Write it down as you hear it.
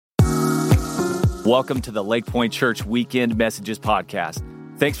Welcome to the Lake Point Church Weekend Messages Podcast.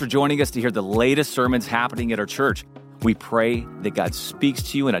 Thanks for joining us to hear the latest sermons happening at our church. We pray that God speaks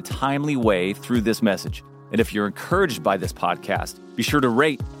to you in a timely way through this message. And if you're encouraged by this podcast, be sure to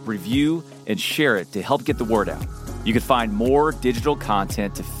rate, review, and share it to help get the word out. You can find more digital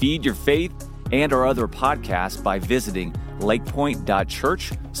content to feed your faith and our other podcasts by visiting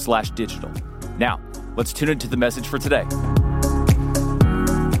lakepoint.church/digital. Now, let's tune into the message for today.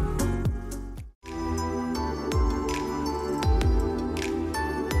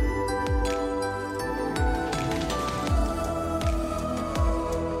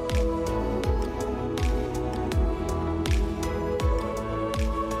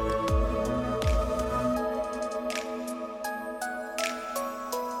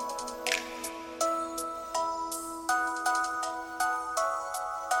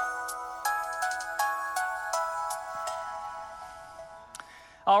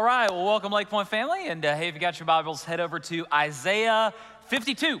 All right, well, welcome Lake Point family, and hey, if you got your Bibles, head over to Isaiah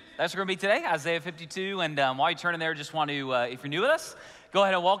 52. That's where we're going to be today, Isaiah 52, and while you're turning there, just want to, if you're new with us, go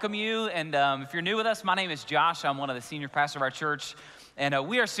ahead and welcome you, and if you're new with us, my name is Josh. I'm one of the senior pastors of our church, and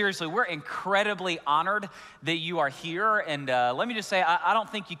we're incredibly honored that you are here, and let me just say, I don't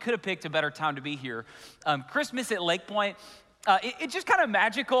think you could have picked a better time to be here. Christmas at Lake Point, it's just kind of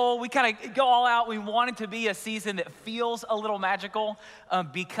magical. We kind of go all out. We want it to be a season that feels a little magical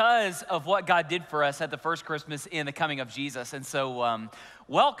because of what God did for us at the first Christmas in the coming of Jesus. And so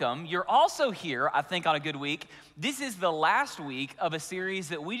welcome. You're also here, I think, on a good week. This is the last week of a series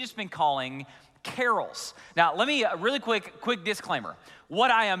that we just been calling Carols. Now, let me, really quick disclaimer.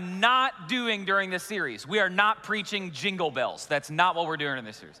 What I am not doing during this series, we are not preaching jingle bells. That's not what we're doing in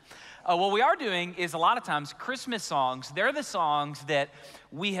this series. What we are doing is a lot of times Christmas songs, they're the songs that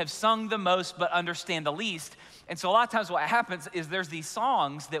we have sung the most but understand the least. And so a lot of times what happens is there's these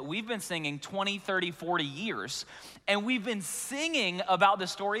songs that we've been singing 20, 30, 40 years, and we've been singing about the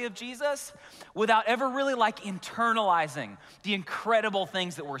story of Jesus without ever really internalizing the incredible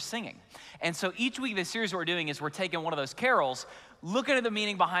things that we're singing. And so each week, the series we're doing is we're taking one of those carols, looking at the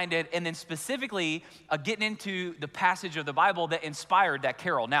meaning behind it, and then specifically getting into the passage of the Bible that inspired that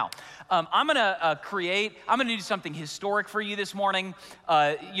carol. Now, I'm gonna do something historic for you this morning.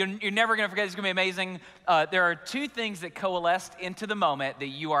 You're never gonna forget, it's gonna be amazing. There are two things that coalesced into the moment that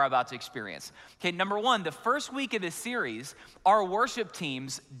you are about to experience. Okay, number one, the first week of this series, our worship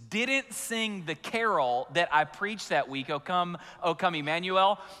teams didn't sing the carol that I preached that week, O Come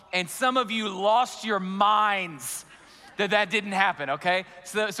Emmanuel, and some of you lost your minds that didn't happen, okay?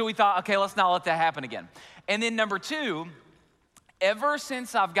 So we thought, okay, let's not let that happen again. And then number two, ever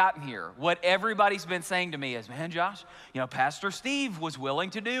since I've gotten here, what everybody's been saying to me is, man, Josh, Pastor Steve was willing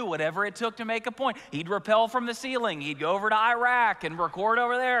to do whatever it took to make a point. He'd rappel from the ceiling. He'd go over to Iraq and record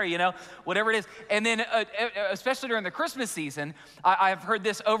over there, whatever it is. And then, especially during the Christmas season, I've heard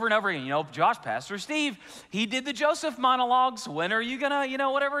this over and over again. Josh, Pastor Steve, he did the Joseph monologues. When are you gonna,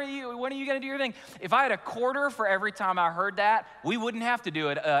 when are you gonna do your thing? If I had a quarter for every time I heard that, we wouldn't have to do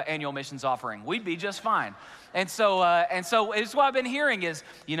an annual missions offering. We'd be just fine. And so it's what I've been hearing is,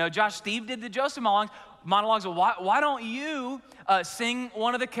 Josh, Steve did the Joseph monologues. Why don't you sing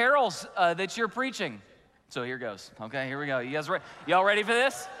one of the carols that you're preaching? So here goes. Okay, here we go. You guys ready? Y'all ready for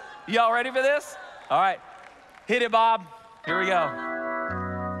this? Y'all ready for this? All right, hit it, Bob. Here we go.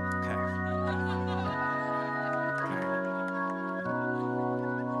 Okay.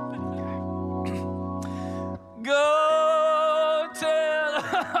 Go tell.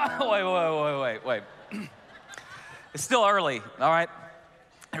 Wait. It's still early, all right?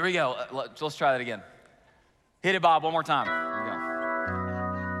 Here we go. Let's try that again. Hit it, Bob, one more time. Here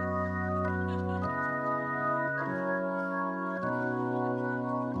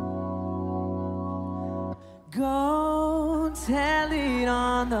we go. Go tell it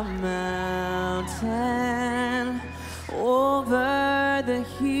on the mountain, over the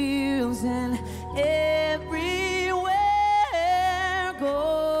hills and everywhere.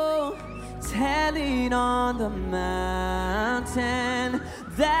 Go tell it on the mountain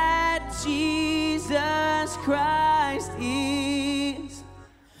that Jesus Christ is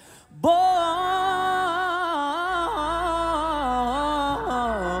born.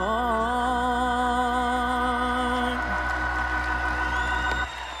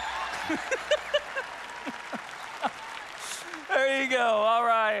 There you go. All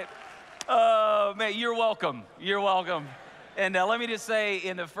right. Oh, man, you're welcome. You're welcome. And let me just say,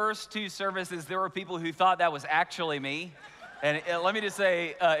 in the first two services, there were people who thought that was actually me. And let me just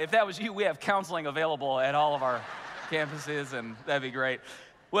say, if that was you, we have counseling available at all of our campuses, and that'd be great.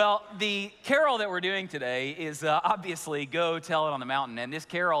 Well, the carol that we're doing today is obviously Go Tell It on the Mountain. And this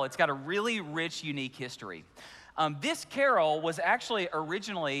carol, it's got a really rich, unique history. This carol was actually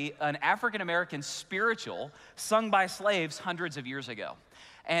originally an African-American spiritual sung by slaves hundreds of years ago.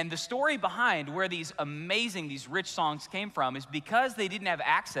 And the story behind where these rich songs came from is because they didn't have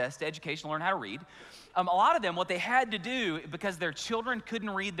access to education to learn how to read. A lot of them, what they had to do, because their children couldn't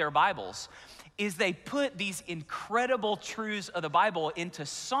read their Bibles, is they put these incredible truths of the Bible into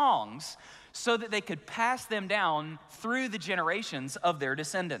songs so that they could pass them down through the generations of their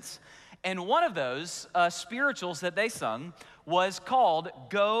descendants. And one of those spirituals that they sung was called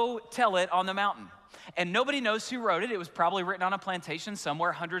Go Tell It on the Mountain. And nobody knows who wrote it. It was probably written on a plantation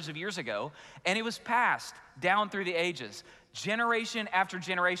somewhere hundreds of years ago. And it was passed down through the ages, generation after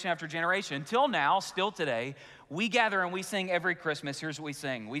generation after generation, until now, still today. We gather and we sing every Christmas. Here's what we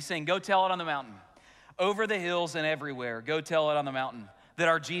sing. We sing, Go Tell It on the Mountain. Over the hills and everywhere, go tell it on the mountain that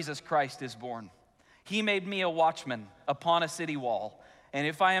our Jesus Christ is born. He made me a watchman upon a city wall. And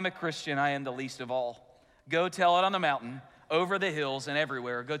if I am a Christian, I am the least of all. Go tell it on the mountain, over the hills and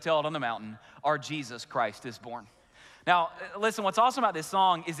everywhere. Go tell it on the mountain, our Jesus Christ is born. Now, listen, what's awesome about this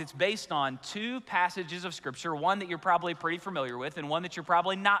song is it's based on two passages of Scripture, one that you're probably pretty familiar with and one that you're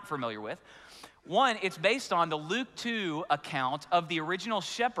probably not familiar with. One, it's based on the Luke 2 account of the original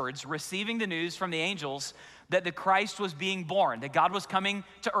shepherds receiving the news from the angels that the Christ was being born, that God was coming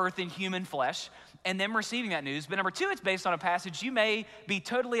to earth in human flesh, and them receiving that news. But number two, it's based on a passage you may be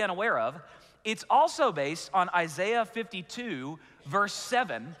totally unaware of. It's also based on Isaiah 52, verse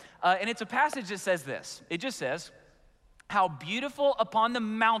 7, and it's a passage that says this. It just says, how beautiful upon the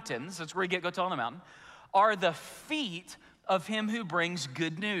mountains, that's where you get Go Tell on the Mountain, are the feet of him who brings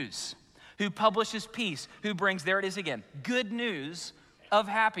good news, who publishes peace, who brings, there it is again, good news of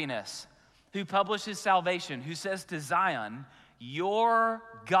happiness, who publishes salvation, who says to Zion, your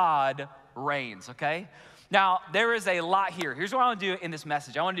God reigns, okay? Now, there is a lot here. Here's what I want to do in this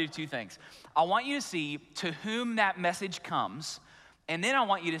message. I want to do two things. I want you to see to whom that message comes, and then I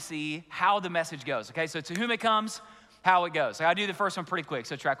want you to see how the message goes, okay? So to whom it comes, how it goes. I'll do the first one pretty quick,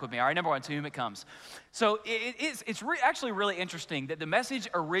 so track with me. All right, number one, to whom it comes. So it's actually really interesting that the message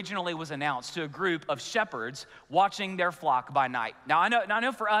originally was announced to a group of shepherds watching their flock by night. Now, I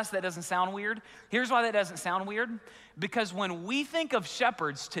know for us that doesn't sound weird. Here's why that doesn't sound weird. Because when we think of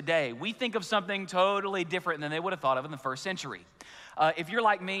shepherds today, we think of something totally different than they would have thought of in the first century. If you're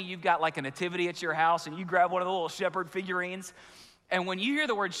like me, you've got like a nativity at your house and you grab one of the little shepherd figurines. And when you hear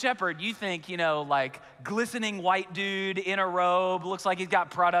the word shepherd, you think, like glistening white dude in a robe, looks like he's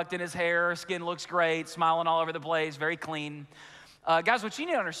got product in his hair, skin looks great, smiling all over the place, very clean. Guys, what you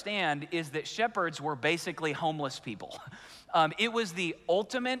need to understand is that shepherds were basically homeless people. It was the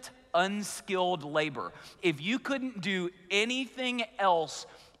ultimate unskilled labor. If you couldn't do anything else,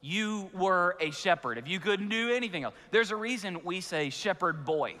 you were a shepherd. If you couldn't do anything else, there's a reason we say shepherd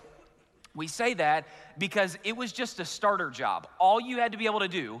boy. We say that because it was just a starter job. All you had to be able to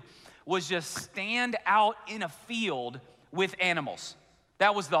do was just stand out in a field with animals.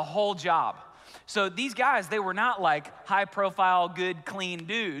 That was the whole job. So these guys, they were not like high profile, good, clean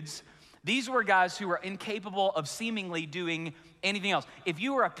dudes. These were guys who were incapable of seemingly doing anything else. If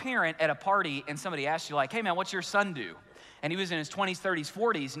you were a parent at a party and somebody asked you like, hey man, what's your son do? And he was in his 20s, 30s,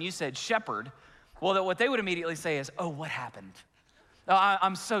 40s, and you said shepherd, well, what they would immediately say is, oh, what happened? Oh,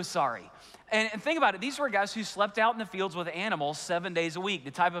 I'm so sorry. And think about it. These were guys who slept out in the fields with animals 7 days a week,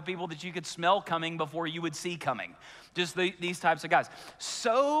 the type of people that you could smell coming before you would see coming. Just these types of guys.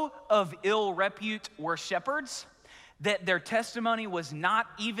 So of ill repute were shepherds that their testimony was not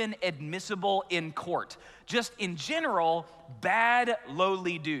even admissible in court. Just in general, bad,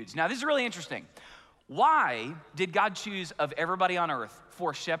 lowly dudes. Now, this is really interesting. Why did God choose of everybody on earth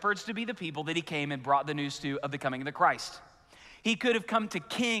for shepherds to be the people that he came and brought the news to of the coming of the Christ? He could have come to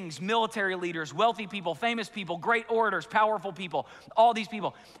kings, military leaders, wealthy people, famous people, great orators, powerful people, all these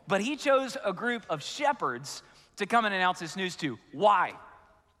people. But he chose a group of shepherds to come and announce this news to. Why?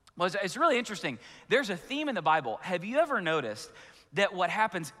 Well, it's really interesting. There's a theme in the Bible. Have you ever noticed that what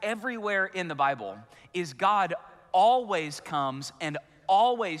happens everywhere in the Bible is God always comes and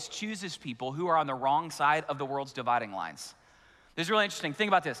always chooses people who are on the wrong side of the world's dividing lines? This is really interesting. Think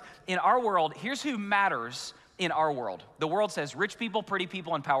about this. In our world, here's who matters in our world. The world says rich people, pretty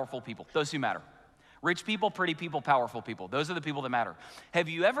people, and powerful people. Those who matter. Rich people, pretty people, powerful people. Those are the people that matter. Have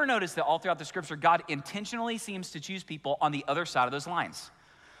you ever noticed that all throughout the scripture, God intentionally seems to choose people on the other side of those lines?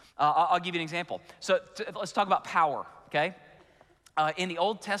 I'll give you an example. So let's talk about power, okay? In the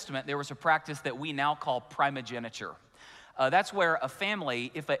Old Testament, there was a practice that we now call primogeniture. That's where a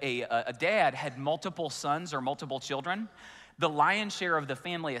family, if a dad had multiple sons or multiple children, the lion's share of the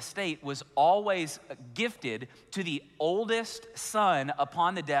family estate was always gifted to the oldest son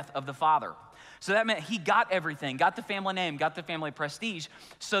upon the death of the father. So that meant he got everything, got the family name, got the family prestige.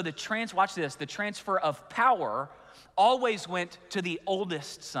 So the transfer of power always went to the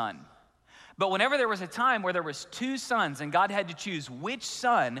oldest son. But whenever there was a time where there was two sons and God had to choose which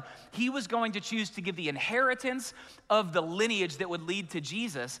son he was going to choose to give the inheritance of the lineage that would lead to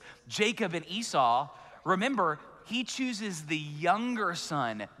Jesus, Jacob and Esau, remember, he chooses the younger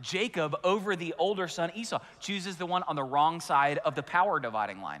son, Jacob, over the older son, Esau, chooses the one on the wrong side of the power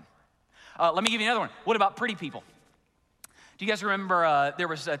dividing line. Let me give you another one. What about pretty people? Do you guys remember there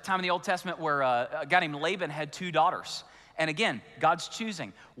was a time in the Old Testament where a guy named Laban had two daughters? And again, God's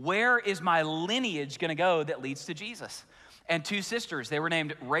choosing. Where is my lineage going to go that leads to Jesus? And two sisters, they were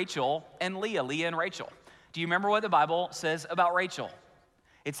named Rachel and Leah and Rachel. Do you remember what the Bible says about Rachel?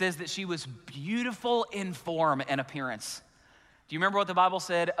 It says that she was beautiful in form and appearance. Do you remember what the Bible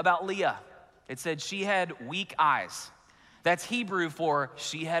said about Leah? It said she had weak eyes. That's Hebrew for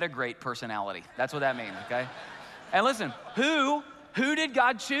she had a great personality. That's what that means, okay? And listen, who did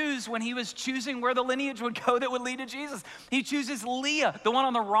God choose when he was choosing where the lineage would go that would lead to Jesus? He chooses Leah, the one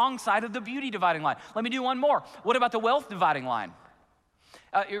on the wrong side of the beauty dividing line. Let me do one more. What about the wealth dividing line?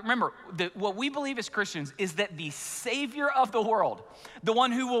 Remember, what we believe as Christians is that the Savior of the world, the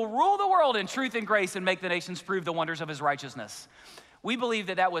one who will rule the world in truth and grace and make the nations prove the wonders of his righteousness, we believe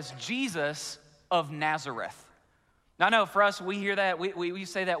that that was Jesus of Nazareth. Now, I know for us, we hear that, we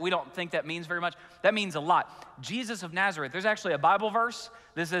say that, we don't think that means very much. That means a lot. Jesus of Nazareth, there's actually a Bible verse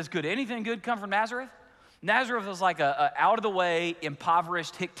that says, could anything good come from Nazareth? Nazareth was like a out-of-the-way,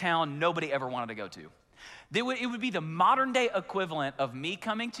 impoverished hick town nobody ever wanted to go to. It would be the modern day equivalent of me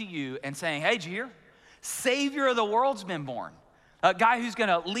coming to you and saying, hey, did you hear? Savior of the world's been born. A guy who's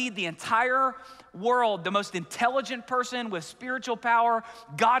gonna lead the entire world, the most intelligent person with spiritual power,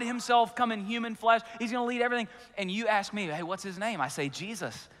 God himself come in human flesh. He's gonna lead everything. And you ask me, hey, what's his name? I say,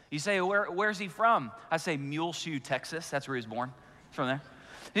 Jesus. You say, where's he from? I say, Muleshoe, Texas. That's where he was born. He's from there.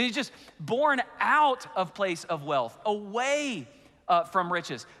 And he's just born out of place of wealth, away from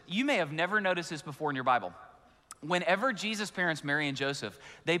riches. You may have never noticed this before in your Bible. Whenever Jesus' parents, Mary and Joseph,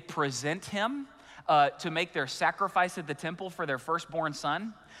 they present him to make their sacrifice at the temple for their firstborn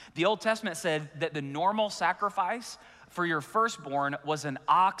son, the Old Testament said that the normal sacrifice for your firstborn was an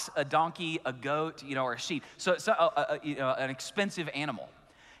ox, a donkey, a goat, or a sheep. So an expensive animal.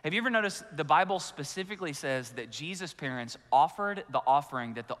 Have you ever noticed the Bible specifically says that Jesus' parents offered the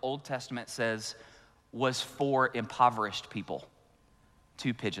offering that the Old Testament says was for impoverished people?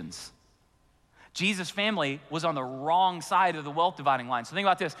 2 pigeons. Jesus' family was on the wrong side of the wealth dividing line. So think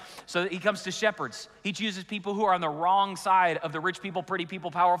about this. So he comes to shepherds. He chooses people who are on the wrong side of the rich people, pretty people,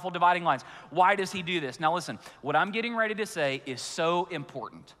 powerful dividing lines. Why does he do this? Now listen, what I'm getting ready to say is so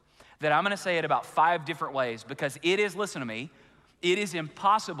important that I'm gonna say it about 5 different ways because it is, listen to me, it is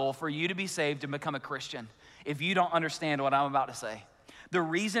impossible for you to be saved and become a Christian if you don't understand what I'm about to say. The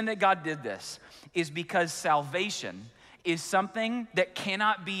reason that God did this is because salvation is something that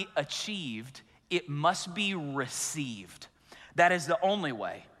cannot be achieved. It must be received. That is the only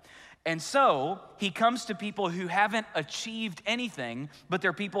way. And so he comes to people who haven't achieved anything, but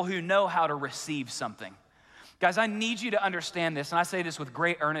they're people who know how to receive something. Guys, I need you to understand this, and I say this with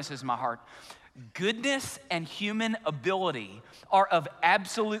great earnestness in my heart. Goodness and human ability are of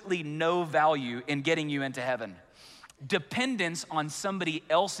absolutely no value in getting you into heaven. Dependence on somebody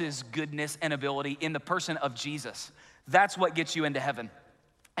else's goodness and ability in the person of Jesus, that's what gets you into heaven.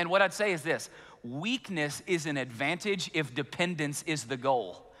 And what I'd say is this, weakness is an advantage if dependence is the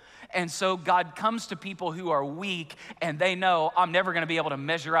goal. And so God comes to people who are weak and they know I'm never gonna be able to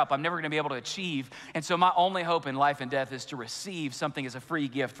measure up, I'm never gonna be able to achieve. And so my only hope in life and death is to receive something as a free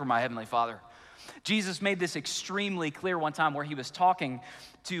gift from my Heavenly Father. Jesus made this extremely clear one time where he was talking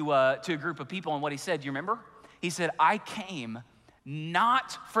to a group of people, and what he said, do you remember? He said, I came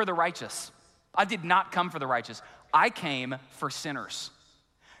not for the righteous. I did not come for the righteous. I came for sinners.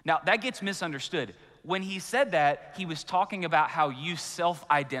 Now, that gets misunderstood. When he said that, he was talking about how you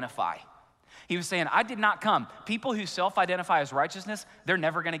self-identify. He was saying, I did not come. People who self-identify as righteousness, they're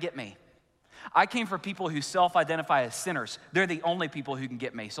never gonna get me. I came for people who self-identify as sinners. They're the only people who can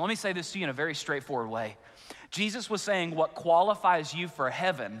get me. So let me say this to you in a very straightforward way. Jesus was saying what qualifies you for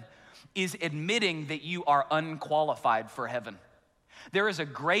heaven is admitting that you are unqualified for heaven. There is a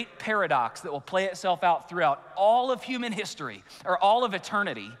great paradox that will play itself out throughout all of human history, or all of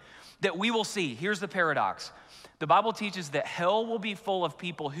eternity, that we will see. Here's the paradox. The Bible teaches that hell will be full of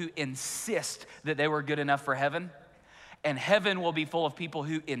people who insist that they were good enough for heaven, and heaven will be full of people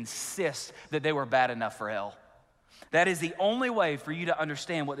who insist that they were bad enough for hell. That is the only way for you to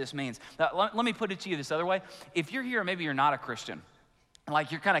understand what this means. Now, let me put it to you this other way. If you're here, maybe you're not a Christian,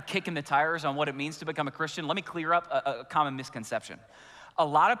 like you're kind of kicking the tires on what it means to become a Christian, let me clear up a common misconception. A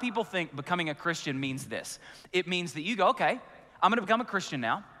lot of people think becoming a Christian means this. It means that you go, okay, I'm gonna become a Christian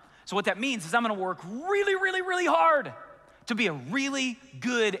now. So what that means is I'm gonna work really, really, really hard to be a really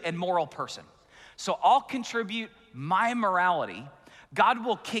good and moral person. So I'll contribute my morality. God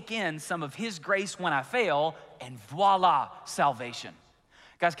will kick in some of his grace when I fail, and voila, salvation.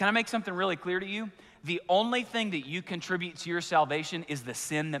 Guys, can I make something really clear to you? The only thing that you contribute to your salvation is the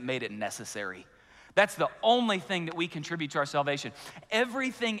sin that made it necessary. That's the only thing that we contribute to our salvation.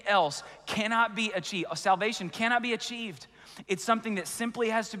 Everything else cannot be achieved. Salvation cannot be achieved. It's something that simply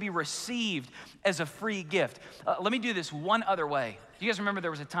has to be received as a free gift. Let me do this one other way. You guys remember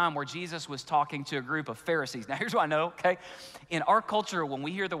there was a time where Jesus was talking to a group of Pharisees. Now here's what I know, okay? In our culture, when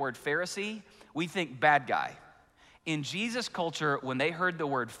we hear the word Pharisee, we think bad guy. In Jesus' culture, when they heard the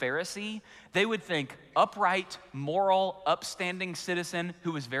word Pharisee, they would think upright, moral, upstanding citizen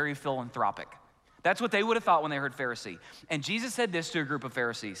who was very philanthropic. That's what they would have thought when they heard Pharisee. And Jesus said this to a group of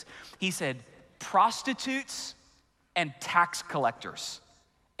Pharisees. He said, prostitutes and tax collectors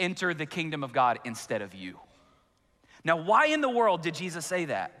enter the kingdom of God instead of you. Now, why in the world did Jesus say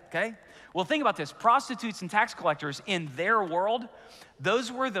that, okay? Well, think about this. Prostitutes and tax collectors in their world,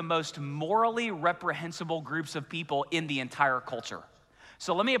 those were the most morally reprehensible groups of people in the entire culture.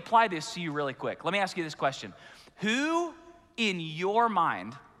 So let me apply this to you really quick. Let me ask you this question. Who in your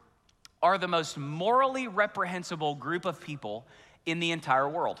mind are the most morally reprehensible group of people in the entire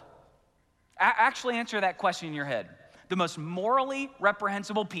world? Actually answer that question in your head. The most morally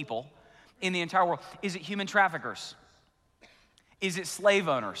reprehensible people in the entire world. Is it human traffickers? Is it slave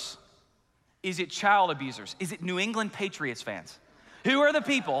owners? Is it child abusers? Is it New England Patriots fans? Who are the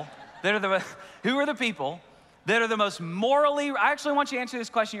people that are the most morally, I actually want you to answer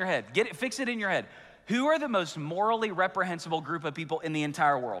this question in your head. Get it, fix it in your head. Who are the most morally reprehensible group of people in the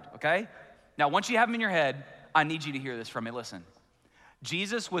entire world, okay? Now, once you have them in your head, I need you to hear this from me. Listen,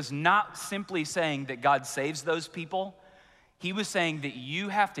 Jesus was not simply saying that God saves those people. He was saying that you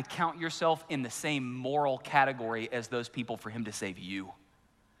have to count yourself in the same moral category as those people for him to save you.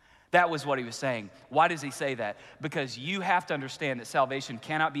 That was what he was saying. Why does he say that? Because you have to understand that salvation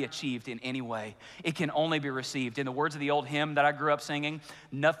cannot be achieved in any way. It can only be received. In the words of the old hymn that I grew up singing,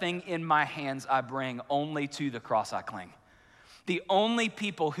 nothing in my hands I bring, only to the cross I cling. The only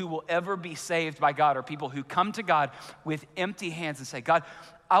people who will ever be saved by God are people who come to God with empty hands and say, God,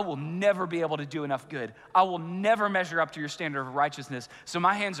 I will never be able to do enough good. I will never measure up to your standard of righteousness. So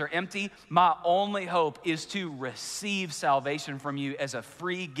my hands are empty. My only hope is to receive salvation from you as a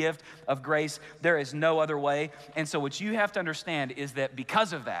free gift of grace. There is no other way. And so what you have to understand is that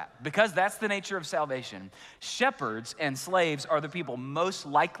because of that, because that's the nature of salvation, shepherds and slaves are the people most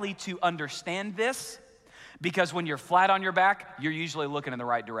likely to understand this, because when you're flat on your back, you're usually looking in the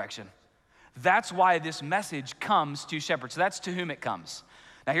right direction. That's why this message comes to shepherds. So that's to whom it comes.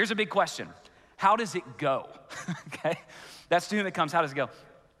 Now, here's a big question. How does it go? Okay, that's to whom it comes. How does it go?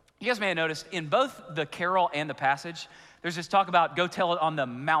 You guys may have noticed in both the carol and the passage, there's this talk about go tell it on the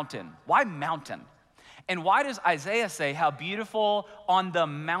mountain. Why mountain? And why does Isaiah say how beautiful on the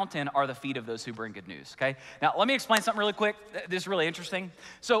mountain are the feet of those who bring good news? Okay, now let me explain something really quick. This is really interesting.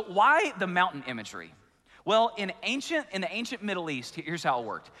 So why the mountain imagery? Well, in the ancient Middle East, here's how it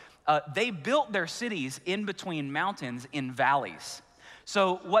worked. They built their cities in between mountains in valleys.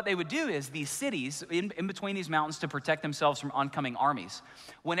 So what they would do is these cities in between these mountains to protect themselves from oncoming armies,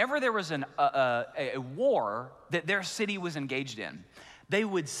 whenever there was a war that their city was engaged in, they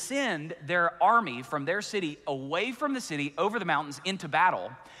would send their army from their city away from the city over the mountains into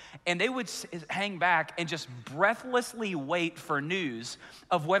battle, and they would hang back and just breathlessly wait for news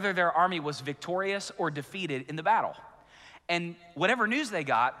of whether their army was victorious or defeated in the battle. And whatever news they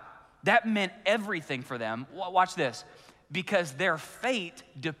got, that meant everything for them. Watch this. Because their fate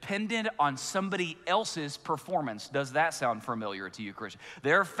depended on somebody else's performance. Does that sound familiar to you, Christian?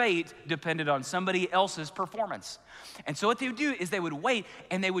 Their fate depended on somebody else's performance. And so what they would do is they would wait,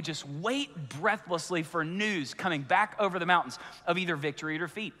 and they would just wait breathlessly for news coming back over the mountains of either victory or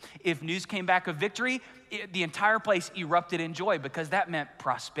defeat. If news came back of victory, the entire place erupted in joy because that meant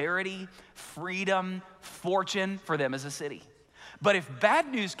prosperity, freedom, fortune for them as a city. But if bad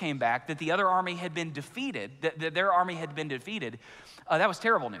news came back that the other army had been defeated, that their army had been defeated, that was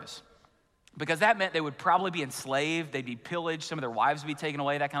terrible news. Because that meant they would probably be enslaved, they'd be pillaged, some of their wives would be taken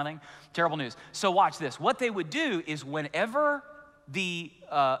away, that kind of thing. Terrible news. So watch this. What they would do is whenever the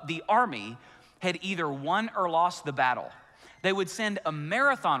army had either won or lost the battle, They would send a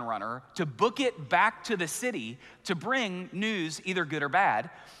marathon runner to book it back to the city to bring news, either good or bad.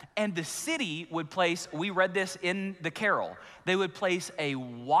 And the city would place, we read this in the carol, they would place a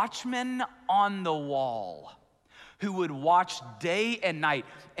watchman on the wall who would watch day and night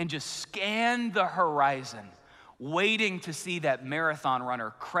and just scan the horizon, waiting to see that marathon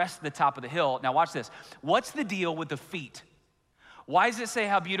runner crest the top of the hill. Now watch this. What's the deal with the feet? Why does it say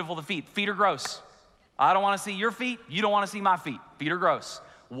how beautiful the feet? Feet are gross. I don't want to see your feet. You don't want to see my feet. Feet are gross.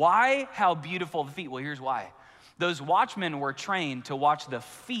 Why? How beautiful the feet? Well, here's why. Those watchmen were trained to watch the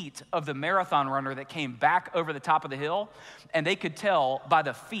feet of the marathon runner that came back over the top of the hill, and they could tell by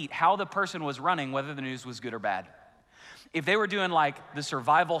the feet how the person was running whether the news was good or bad. If they were doing like the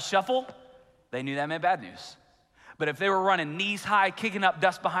survival shuffle, they knew that meant bad news. But if they were running knees high, kicking up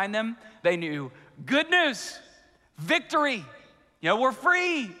dust behind them, they knew good news, victory. We're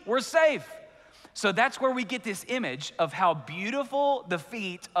free, we're safe. So that's where we get this image of how beautiful the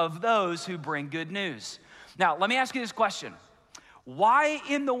feet of those who bring good news. Now, let me ask you this question. Why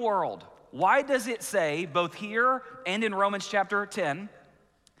in the world, why does it say, both here and in Romans chapter 10,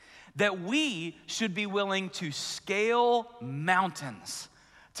 that we should be willing to scale mountains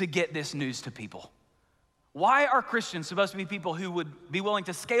to get this news to people? Why are Christians supposed to be people who would be willing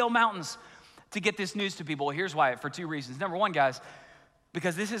to scale mountains to get this news to people? Well, here's why, for two reasons. Number one, guys,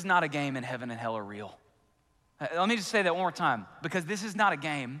 because this is not a game and heaven and hell are real. Let me just say that one more time. Because this is not a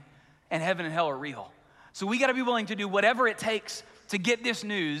game and heaven and hell are real. So we gotta be willing to do whatever it takes to get this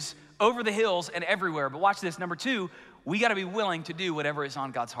news over the hills and everywhere. But watch this, number two, we gotta be willing to do whatever is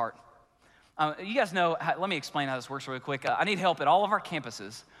on God's heart. You guys know, let me explain how this works really quick. I need help at all of our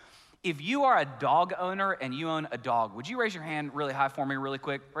campuses. If you are a dog owner and you own a dog, would you raise your hand really high for me really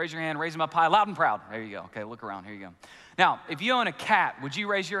quick? Raise your hand, raise them up high, loud and proud. There you go. Okay, look around, here you go. Now, if you own a cat, would you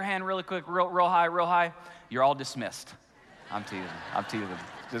raise your hand really quick, real high, real high? You're all dismissed. I'm teasing.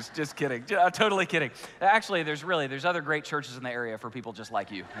 Just kidding. I'm totally kidding. Actually, there's other great churches in the area for people just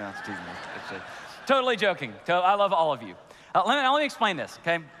like you. Yeah, it's teasing. Totally joking. I love all of you. Let me explain this,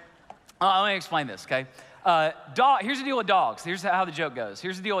 okay? Here's the deal with dogs. Here's how the joke goes.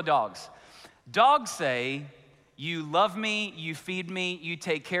 Here's the deal with dogs. Dogs say, you love me, you feed me, you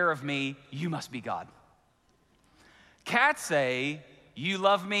take care of me, you must be God. Cats say, you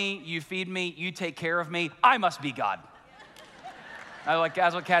love me, you feed me, you take care of me, I must be God.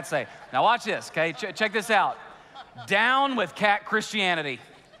 That's what cats say. Now watch this, okay? Check this out. Down with cat Christianity.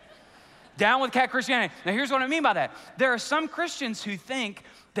 Down with cat Christianity. Now here's what I mean by that. There are some Christians who think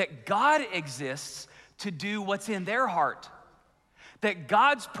that God exists to do what's in their heart. That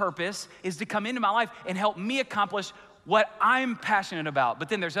God's purpose is to come into my life and help me accomplish what I'm passionate about. But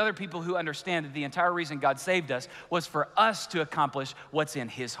then there's other people who understand that the entire reason God saved us was for us to accomplish what's in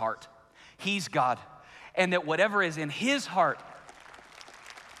His heart. He's God. And that whatever is in His heart,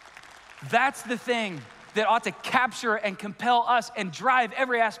 that's the thing that ought to capture and compel us and drive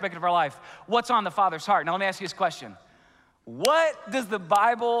every aspect of our life. What's on the Father's heart? Now let me ask you this question. What does the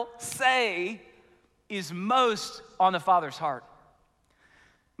Bible say is most on the Father's heart?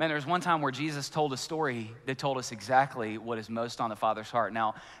 Man, there was one time where Jesus told a story that told us exactly what is most on the Father's heart.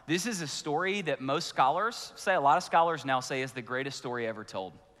 Now, this is a story that most scholars say, a lot of scholars now say is the greatest story ever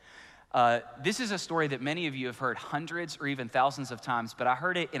told. This is a story that many of you have heard hundreds or even thousands of times, but I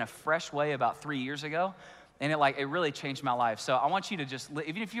heard it in a fresh way about 3 years ago, and it really changed my life. So I want you to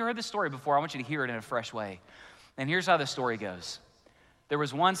even if you heard this story before, I want you to hear it in a fresh way. And here's how the story goes. There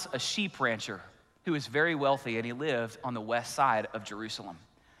was once a sheep rancher who was very wealthy, and he lived on the west side of Jerusalem.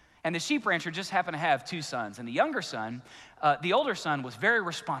 And the sheep rancher just happened to have two sons. And the younger son, the older son was very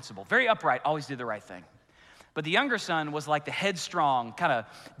responsible, very upright, always did the right thing. But the younger son was like the headstrong, kind of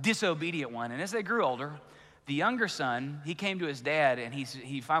disobedient one. And as they grew older, the younger son, he came to his dad, and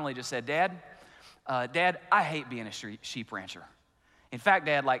he finally just said, Dad, I hate being a sheep rancher. In fact,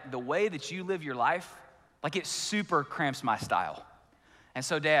 Dad, the way that you live your life, it super cramps my style. And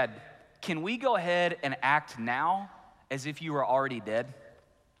so, Dad, can we go ahead and act now as if you were already dead?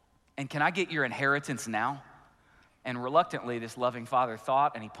 And can I get your inheritance now? And reluctantly, this loving father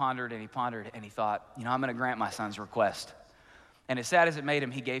thought, and he pondered, and he pondered, and he thought, I'm going to grant my son's request. And as sad as it made him,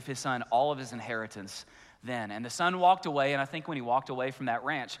 he gave his son all of his inheritance then. And the son walked away, and I think when he walked away from that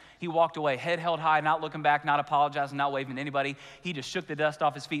ranch, he walked away head held high, not looking back, not apologizing, not waving to anybody. He just shook the dust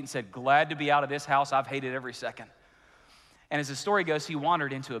off his feet and said, glad to be out of this house. I've hated every second. And as the story goes, he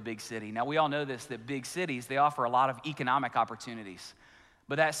wandered into a big city. Now, we all know this, that big cities, they offer a lot of economic opportunities.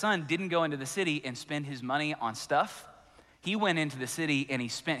 But that son didn't go into the city and spend his money on stuff. He went into the city and he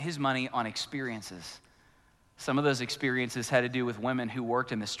spent his money on experiences. Some of those experiences had to do with women who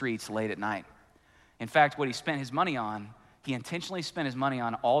worked in the streets late at night. In fact, what he spent his money on He intentionally spent his money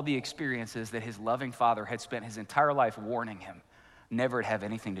on all the experiences that his loving father had spent his entire life warning him never to have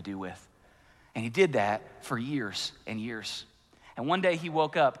anything to do with. And he did that for years and years. And one day he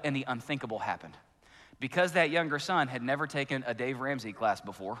woke up and the unthinkable happened. Because that younger son had never taken a Dave Ramsey class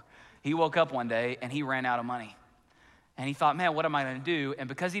before, he woke up one day and he ran out of money. And he thought, man, what am I gonna do? And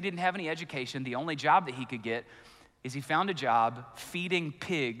because he didn't have any education, the only job that he could get is he found a job feeding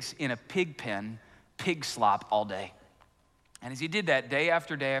pigs in a pig pen, pig slop all day. And as he did that day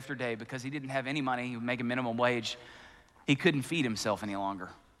after day after day, because he didn't have any money, he would make a minimum wage, he couldn't feed himself any longer.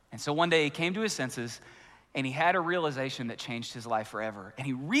 And so one day he came to his senses and he had a realization that changed his life forever. And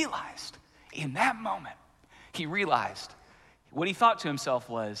he realized, in that moment, what he thought to himself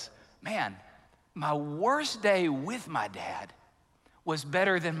was, man, my worst day with my dad was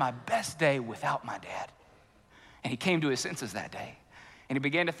better than my best day without my dad. And he came to his senses that day. And he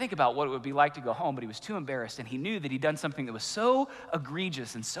began to think about what it would be like to go home, but he was too embarrassed. And he knew that he'd done something that was so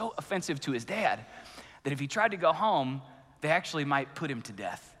egregious and so offensive to his dad that if he tried to go home, they actually might put him to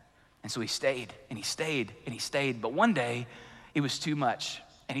death. And so he stayed and he stayed and he stayed. But one day, it was too much.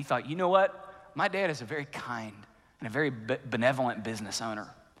 And he thought, you know what? My dad is a very kind and a very benevolent business owner.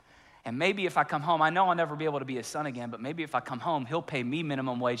 And maybe if I come home, I know I'll never be able to be his son again, but maybe if I come home, he'll pay me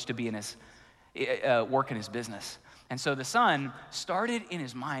minimum wage to be in his work in his business. And so the son started in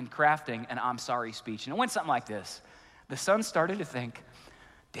his mind crafting an I'm sorry speech. And it went something like this. The son started to think,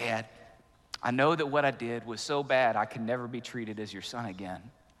 Dad, I know that what I did was so bad I can never be treated as your son again.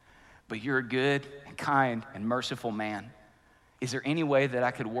 But you're a good and kind and merciful man. Is there any way that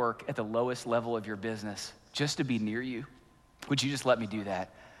I could work at the lowest level of your business just to be near you? Would you just let me do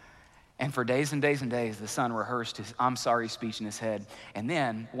that? And for days and days and days, the son rehearsed his I'm sorry speech in his head. And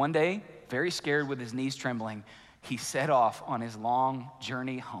then one day, very scared with his knees trembling, he set off on his long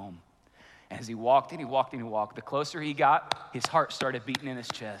journey home. And as he walked and he walked and he walked, the closer he got, his heart started beating in his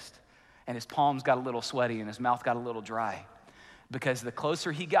chest. And his palms got a little sweaty and his mouth got a little dry. Because the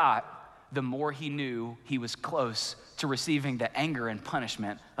closer he got, the more he knew he was close to receiving the anger and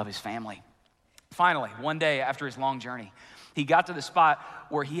punishment of his family. Finally, one day after his long journey, he got to the spot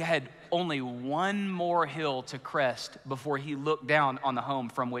where he had only one more hill to crest before he looked down on the home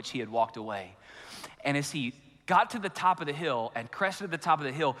from which he had walked away. And as he got to the top of the hill and crested the top of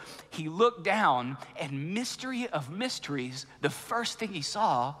the hill, he looked down, and mystery of mysteries, the first thing he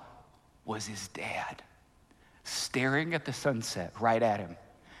saw was his dad staring at the sunset right at him.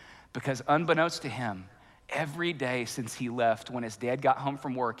 Because unbeknownst to him, every day since he left, when his dad got home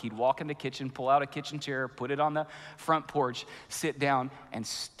from work, he'd walk in the kitchen, pull out a kitchen chair, put it on the front porch, sit down, and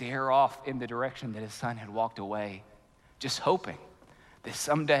stare off in the direction that his son had walked away, just hoping that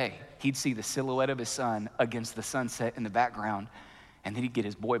someday he'd see the silhouette of his son against the sunset in the background, and then he'd get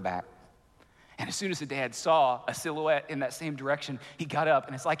his boy back. And as soon as the dad saw a silhouette in that same direction, he got up,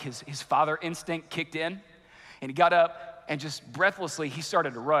 and it's like his father instinct kicked in, and he got up, and just breathlessly, he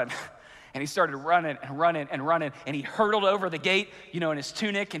started to run. And he started running and running and running, and he hurtled over the gate, in his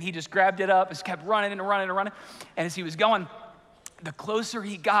tunic, and he just grabbed it up and just kept running and running and running. And as he was going, the closer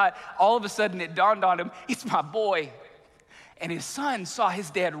he got, all of a sudden it dawned on him, it's my boy. And his son saw his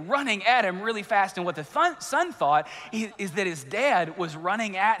dad running at him really fast, and what the son thought is that his dad was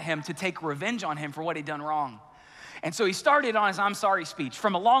running at him to take revenge on him for what he'd done wrong. And so he started on his I'm sorry speech.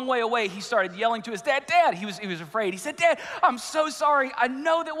 From a long way away, he started yelling to his dad. Dad, he was afraid. He said, Dad, I'm so sorry. I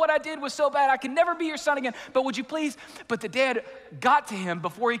know that what I did was so bad. I can never be your son again, but would you please? But the dad got to him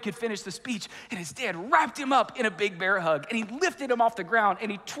before he could finish the speech, and his dad wrapped him up in a big bear hug, and he lifted him off the ground,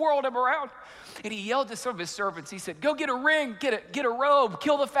 and he twirled him around, and he yelled to some of his servants. He said, go get a ring, get a robe,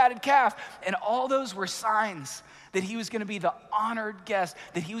 kill the fatted calf. And all those were signs that he was going to be the honored guest,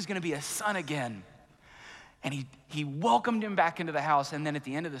 that he was going to be a son again. And he welcomed him back into the house. And then at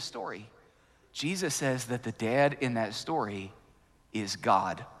the end of the story, Jesus says that the dad in that story is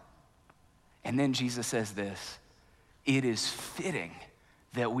God. And then Jesus says this, it is fitting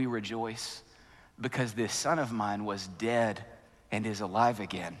that we rejoice because this son of mine was dead and is alive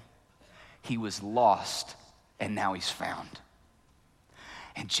again. He was lost and now he's found.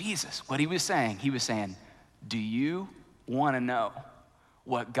 And Jesus, what he was saying, do you want to know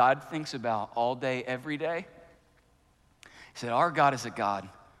what God thinks about all day, every day? He said, our God is a God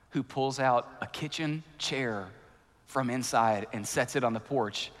who pulls out a kitchen chair from inside and sets it on the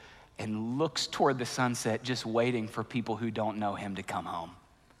porch and looks toward the sunset, just waiting for people who don't know him to come home.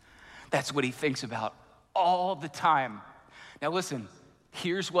 That's what he thinks about all the time. Now listen,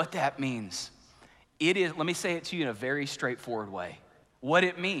 here's what that means. Let me say it to you in a very straightforward way. What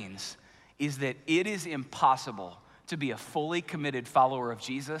it means is that it is impossible to be a fully committed follower of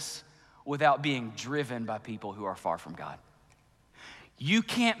Jesus without being driven by people who are far from God. You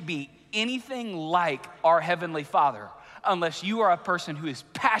can't be anything like our Heavenly Father unless you are a person who is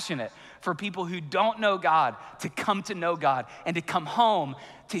passionate for people who don't know God to come to know God and to come home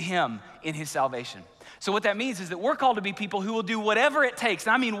to Him in His salvation. So what that means is that we're called to be people who will do whatever it takes,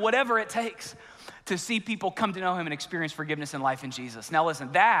 and I mean whatever it takes, to see people come to know Him and experience forgiveness and life in Jesus. Now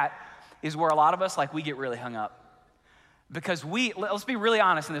listen, that is where a lot of us, we get really hung up. Because let's be really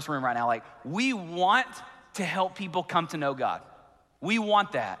honest in this room right now, we want to help people come to know God. We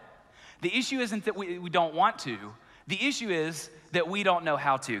want that. The issue isn't that we don't want to. The issue is that we don't know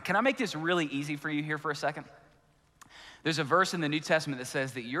how to. Can I make this really easy for you here for a second? There's a verse in the New Testament that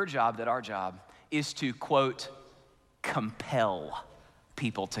says that your job, that our job, is to, quote, compel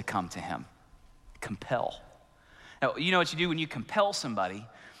people to come to Him. Compel. Now, you know what you do when you compel somebody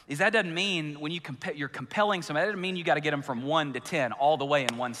is that doesn't mean when you're compelling somebody, that doesn't mean you got to get them from 1 to 10 all the way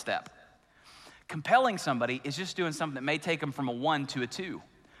in one step. Compelling somebody is just doing something that may take them from a 1 to a 2,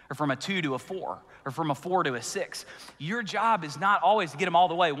 or from a 2 to a 4, or from a 4 to a 6. Your job is not always to get them all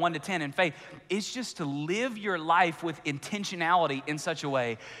the way 1 to 10 in faith. It's just to live your life with intentionality in such a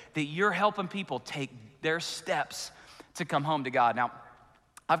way that you're helping people take their steps to come home to God. Now,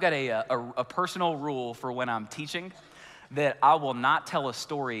 I've got a personal rule for when I'm teaching, that I will not tell a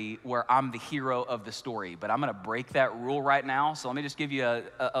story where I'm the hero of the story, but I'm gonna break that rule right now. So let me just give you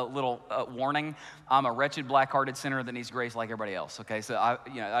a little warning. I'm a wretched, black-hearted sinner that needs grace like everybody else, okay? So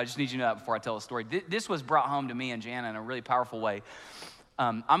I just need you to know that before I tell a story. This was brought home to me and Jana in a really powerful way.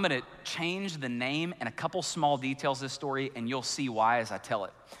 I'm gonna change the name and a couple small details of this story, and you'll see why as I tell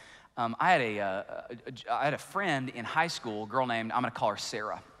it. I had a friend in high school, a girl named, I'm gonna call her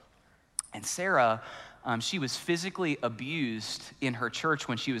Sarah. And Sarah, she was physically abused in her church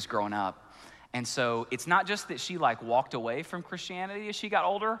when she was growing up. And so it's not just that she walked away from Christianity as she got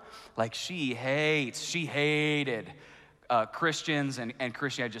older, she hated Christians and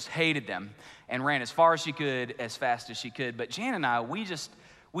Christianity, just hated them and ran as far as she could, as fast as she could. But Jan and I,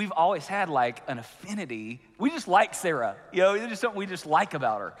 we've always had an affinity. We just like Sarah, there's just something we just like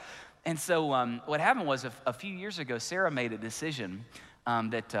about her. And so what happened was a few years ago, Sarah made a decision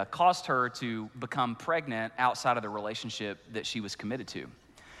that caused her to become pregnant outside of the relationship that she was committed to.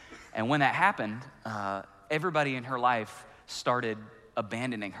 And when that happened, everybody in her life started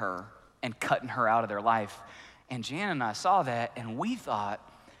abandoning her and cutting her out of their life. And Jan and I saw that, and we thought,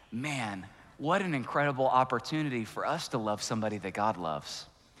 man, what an incredible opportunity for us to love somebody that God loves.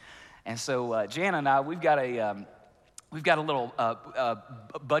 And so Jan and I, we've got a little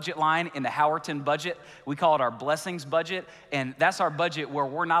budget line in the Howerton budget. We call it our blessings budget, and that's our budget where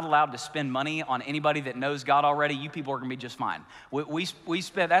we're not allowed to spend money on anybody that knows God already. You people are gonna be just fine. We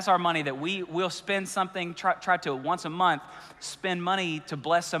spend, that's our money that we'll spend something, try to once a month, spend money to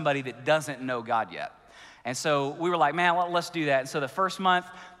bless somebody that doesn't know God yet. And so we were like, man, let's do that. And so the first month,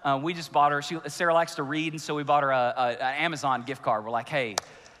 we just bought her, Sarah likes to read, and so we bought her an Amazon gift card. We're like, hey,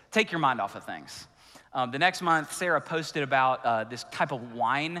 take your mind off of things. The next month, Sarah posted about this type of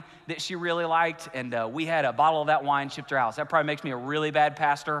wine that she really liked, and we had a bottle of that wine shipped to her house. That probably makes me a really bad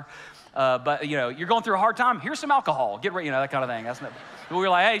pastor, but you're going through a hard time, here's some alcohol, get ready, that kind of thing. We were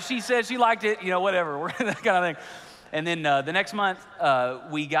like, hey, she said she liked it, whatever, that kind of thing. And then the next month,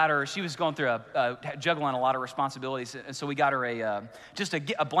 we got her, she was going through juggling a lot of responsibilities, and so we got her just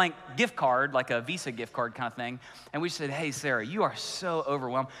a blank gift card, like a Visa gift card kind of thing, and we said, hey, Sarah, you are so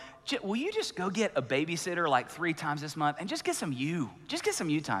overwhelmed. Will you just go get a babysitter 3 times this month and just get some you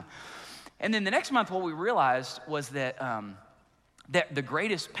time? And then the next month, what we realized was that that the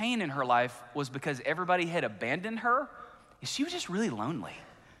greatest pain in her life was because everybody had abandoned her. She was just really lonely.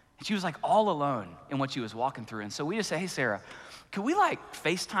 And she was all alone in what she was walking through. And so we just said, hey, Sarah, could we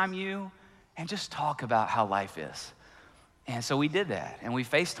FaceTime you and just talk about how life is? And so we did that, and we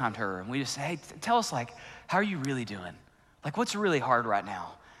FaceTimed her, and we just said, hey, tell us how are you really doing? What's really hard right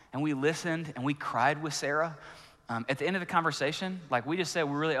now? And we listened, and we cried with Sarah. At the end of the conversation, we just said,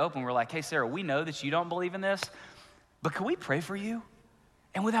 we're really open. We're like, hey, Sarah, we know that you don't believe in this, but can we pray for you?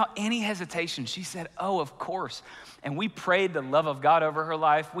 And without any hesitation, she said, oh, of course. And we prayed the love of God over her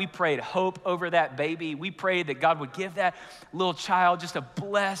life. We prayed hope over that baby. We prayed that God would give that little child just a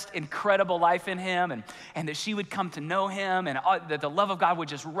blessed, incredible life in him, and that she would come to know him, and that the love of God would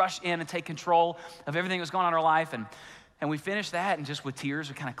just rush in and take control of everything that was going on in her life. And we finished that, and just with tears,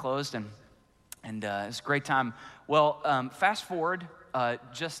 we kind of closed, and it was a great time. Well, fast forward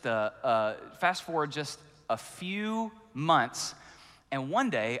just a few months, and one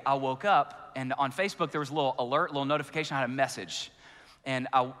day I woke up, and on Facebook there was a little alert, little notification. I had a message, and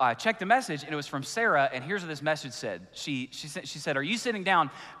I checked the message, and it was from Sarah. And here's what this message said. She said, "Are you sitting down?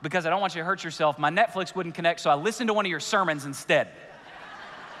 Because I don't want you to hurt yourself. My Netflix wouldn't connect, so I listened to one of your sermons instead."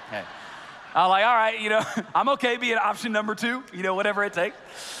 Okay. I'm like, all right, I'm okay being option number 2, whatever it takes.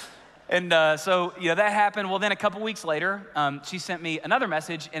 And so, that happened. Well, then a couple weeks later, she sent me another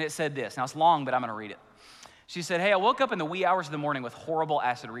message, and it said this. Now, it's long, but I'm going to read it. She said, hey, I woke up in the wee hours of the morning with horrible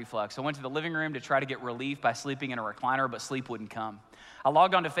acid reflux. I went to the living room to try to get relief by sleeping in a recliner, but sleep wouldn't come. I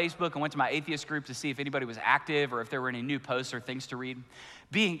logged onto Facebook and went to my atheist group to see if anybody was active or if there were any new posts or things to read.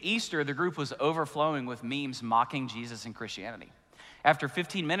 Being Easter, the group was overflowing with memes mocking Jesus and Christianity. After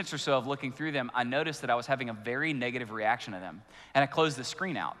 15 minutes or so of looking through them, I noticed that I was having a very negative reaction to them, and I closed the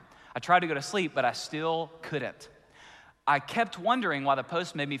screen out. I tried to go to sleep, but I still couldn't. I kept wondering why the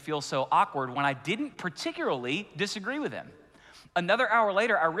post made me feel so awkward when I didn't particularly disagree with them. Another hour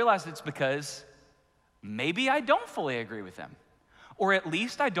later, I realized it's because maybe I don't fully agree with them, or at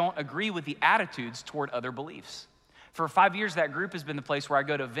least I don't agree with the attitudes toward other beliefs. For 5 years, that group has been the place where I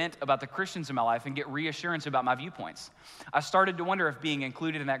go to vent about the Christians in my life and get reassurance about my viewpoints. I started to wonder if being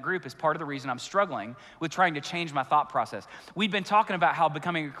included in that group is part of the reason I'm struggling with trying to change my thought process. We've been talking about how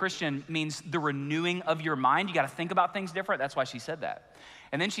becoming a Christian means the renewing of your mind. You got to think about things different. That's why she said that.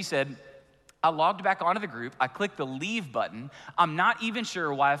 And then she said, I logged back onto the group. I clicked the leave button. I'm not even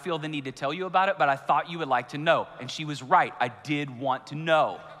sure why I feel the need to tell you about it, but I thought you would like to know. And she was right. I did want to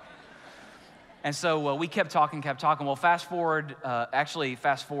know. And so we kept talking. Well, fast forward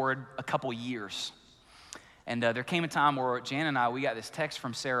a couple years. And there came a time where Jan and I, we got this text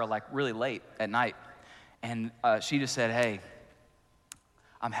from Sarah like really late at night. And she just said, hey,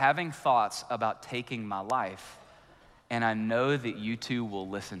 I'm having thoughts about taking my life, and I know that you two will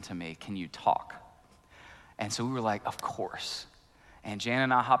listen to me. Can you talk? And so we were like, of course. And Jan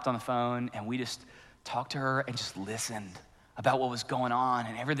and I hopped on the phone, and we just talked to her and just listened about what was going on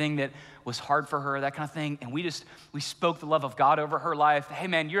and everything that was hard for her, that kind of thing. And we spoke the love of God over her life. Hey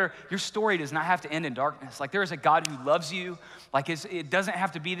man, your story does not have to end in darkness. Like there is a God who loves you. Like it doesn't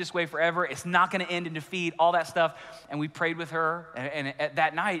have to be this way forever. It's not gonna end in defeat, all that stuff. And we prayed with her, and at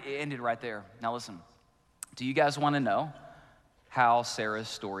that night, it ended right there. Now listen, do you guys wanna know how Sarah's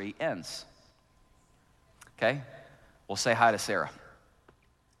story ends? Okay, well say hi to Sarah.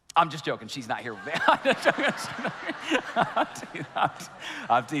 I'm just joking. She's not here with me.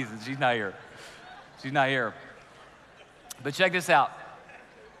 I'm teasing. She's not here. She's not here. But check this out.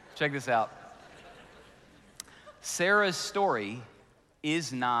 Sarah's story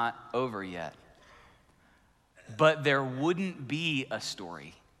is not over yet. But there wouldn't be a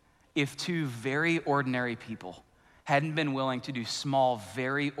story if two very ordinary people hadn't been willing to do small,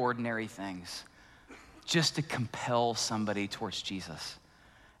 very ordinary things just to compel somebody towards Jesus.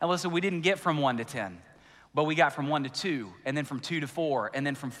 And listen, we didn't get from 1 to 10, but we got from 1 to 2, and then from 2 to 4, and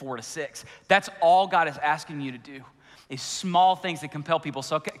then from 4 to 6. That's all God is asking you to do, is small things that compel people.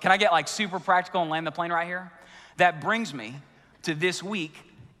 So can I get like super practical and land the plane right here? That brings me to this week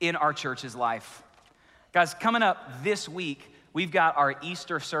in our church's life. Guys, coming up this week, we've got our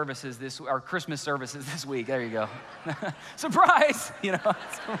Easter services, our Christmas services this week. There you go. Surprise!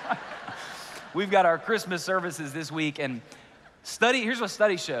 We've got our Christmas services this week, and here's what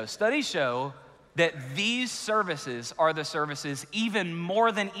studies show. Studies show that these services are the services, even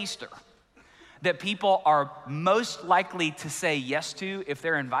more than Easter, that people are most likely to say yes to if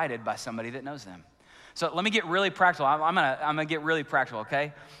they're invited by somebody that knows them. So let me get really practical. I'm gonna get really practical,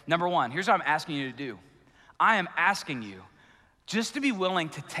 okay? Number one, here's what I'm asking you to do. I am asking you just to be willing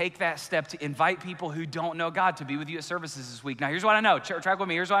to take that step to invite people who don't know God to be with you at services this week. Now, here's what I know. Track with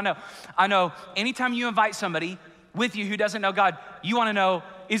me. Here's what I know. I know anytime you invite somebody with you who doesn't know God, you want to know,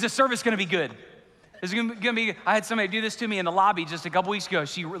 is the service going to be good? Is it going to be good? I had somebody do this to me in the lobby just a couple weeks ago.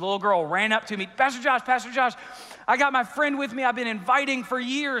 The little girl ran up to me, Pastor Josh, I got my friend with me I've been inviting for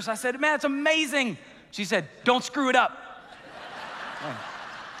years. I said, man, it's amazing. She said, don't screw it up.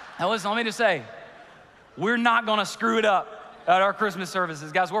 Now listen, let me just say, we're not going to screw it up at our Christmas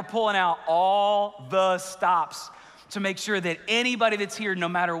services. Guys, we're pulling out all the stops to make sure that anybody that's here, no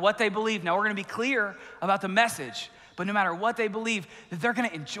matter what they believe, now we're gonna be clear about the message, but no matter what they believe, that they're gonna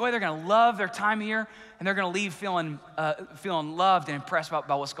enjoy, they're gonna love their time here, and they're gonna leave feeling loved and impressed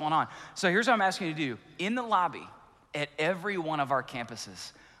about what's going on. So here's what I'm asking you to do. In the lobby at every one of our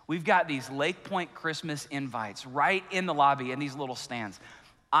campuses, we've got these Lake Point Christmas invites right in the lobby in these little stands.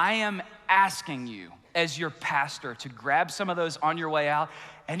 I am asking you as your pastor to grab some of those on your way out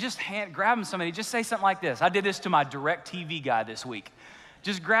and just grab them somebody. Just say something like this. I did this to my DirecTV guy this week.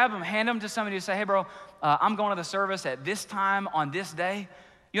 Just grab them, hand them to somebody and say, hey bro, I'm going to the service at this time on this day.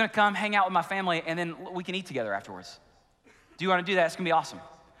 You wanna come hang out with my family and then we can eat together afterwards? Do you wanna do that? It's gonna be awesome.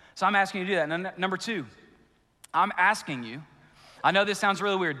 So I'm asking you to do that. And number two, I'm asking you, I know this sounds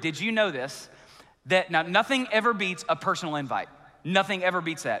really weird. Did you know this? That now nothing ever beats a personal invite. Nothing ever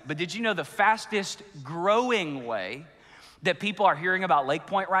beats that. But did you know the fastest growing way that people are hearing about Lake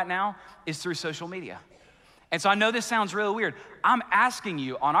Point right now is through social media? And so I know this sounds really weird. I'm asking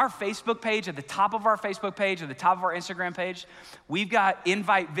you on our Facebook page, at the top of our Facebook page, at the top of our Instagram page, we've got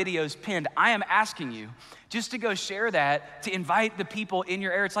invite videos pinned. I am asking you just to go share that, to invite the people in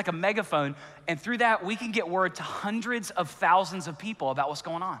your area. It's like a megaphone. And through that, we can get word to hundreds of thousands of people about what's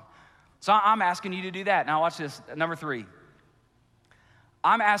going on. So I'm asking you to do that. Now watch this, number 3.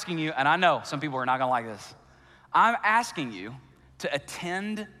 I'm asking you, and I know some people are not gonna like this. I'm asking you to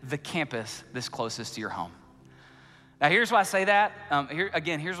attend the campus that's closest to your home. Now, here's why I say that.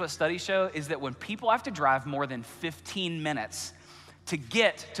 Here's what studies show, is that when people have to drive more than 15 minutes to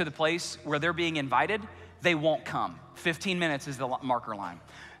get to the place where they're being invited, they won't come. 15 minutes is the marker line.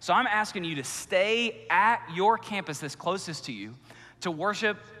 So I'm asking you to stay at your campus that's closest to you to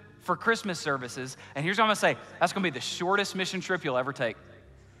worship for Christmas services. And here's what I'm gonna say. That's gonna be the shortest mission trip you'll ever take.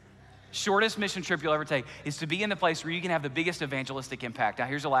 Shortest mission trip you'll ever take is to be in the place where you can have the biggest evangelistic impact. Now,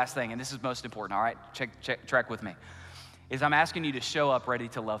 here's the last thing, and this is most important, all right? Track with me. Is I'm asking you to show up ready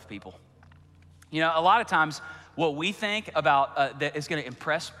to love people. You know, a lot of times what we think about that is gonna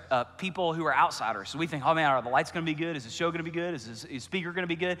impress people who are outsiders. So we think, oh man, are the lights gonna be good? Is the show gonna be good? Is the speaker gonna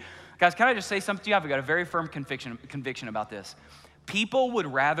be good? Guys, can I just say something to you? I've got a very firm conviction about this. People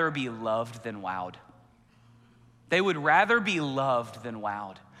would rather be loved than wowed. They would rather be loved than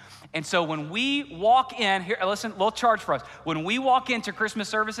wowed. And so when we walk in, here, listen, little charge for us. When we walk into Christmas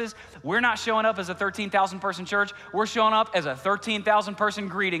services, we're not showing up as a 13,000 person church. We're showing up as a 13,000 person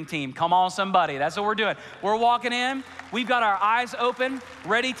greeting team. Come on, somebody. That's what we're doing. We're walking in. We've got our eyes open,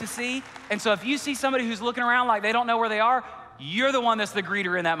 ready to see. And so if you see somebody who's looking around like they don't know where they are, you're the one that's the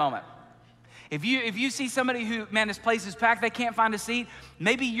greeter in that moment. If you see somebody who, man, this place is packed, they can't find a seat,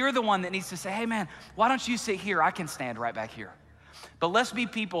 maybe you're the one that needs to say, hey man, why don't you sit here? I can stand right back here. But let's be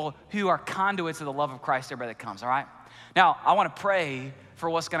people who are conduits of the love of Christ, everybody that comes, all right? Now, I want to pray for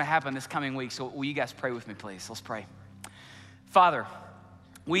what's going to happen this coming week. So will you guys pray with me, please? Let's pray. Father,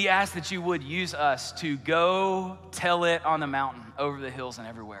 we ask that you would use us to go tell it on the mountain, over the hills and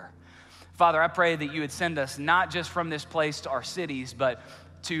everywhere. Father, I pray that you would send us not just from this place to our cities, but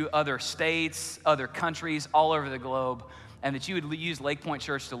to other states, other countries, all over the globe, and that you would use Lake Point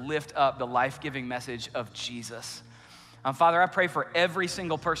Church to lift up the life-giving message of Jesus. Father, I pray for every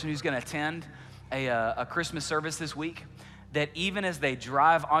single person who's going to attend a Christmas service this week, that even as they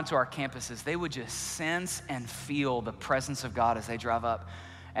drive onto our campuses, they would just sense and feel the presence of God as they drive up,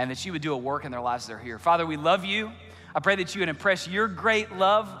 and that you would do a work in their lives as they're here. Father, we love you. I pray that you would impress your great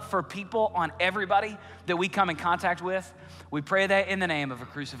love for people on everybody that we come in contact with. We pray that in the name of a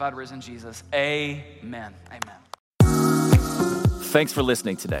crucified, risen Jesus. Amen. Amen. Thanks for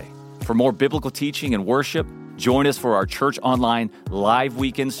listening today. For more biblical teaching and worship, join us for our Church Online live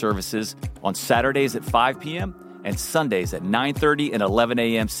weekend services on Saturdays at 5 p.m. and Sundays at 9:30 and 11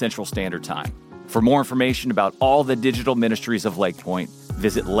 a.m. Central Standard Time. For more information about all the digital ministries of Lake Point,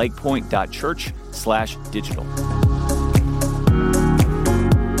 visit lakepoint.church/digital.